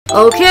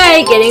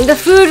Okay, getting the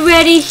food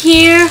ready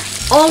here.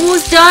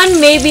 Almost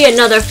done. Maybe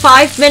another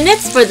 5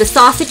 minutes for the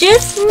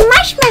sausages.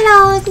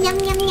 Marshmallows. Yum,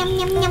 yum, yum,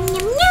 yum, yum, yum,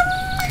 yum.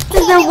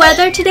 The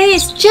weather today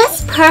is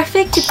just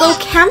perfect to go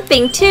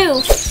camping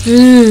too.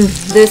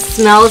 This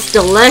smells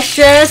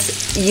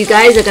delicious. You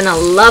guys are gonna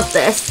love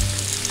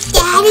this.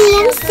 Daddy,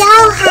 I'm so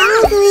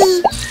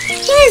hungry.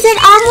 Is it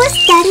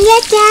almost done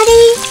yet,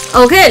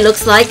 Daddy? Okay,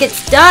 looks like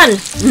it's done.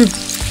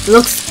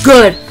 Looks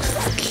good.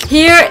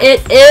 Here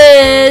it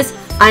is.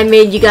 I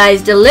made you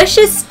guys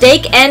delicious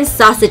steak and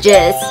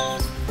sausages.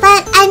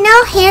 But I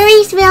know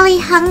Harry's really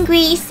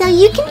hungry, so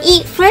you can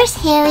eat first,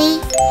 Harry.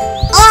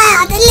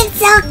 Wow, that looks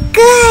so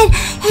good.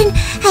 And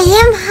I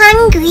am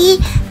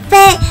hungry,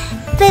 but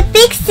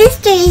Big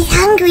Sister is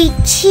hungry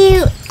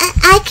too.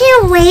 I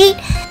can wait.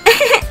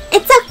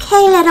 It's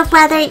okay, little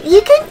brother.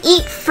 You can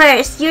eat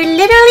first. You're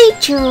literally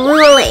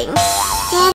drooling.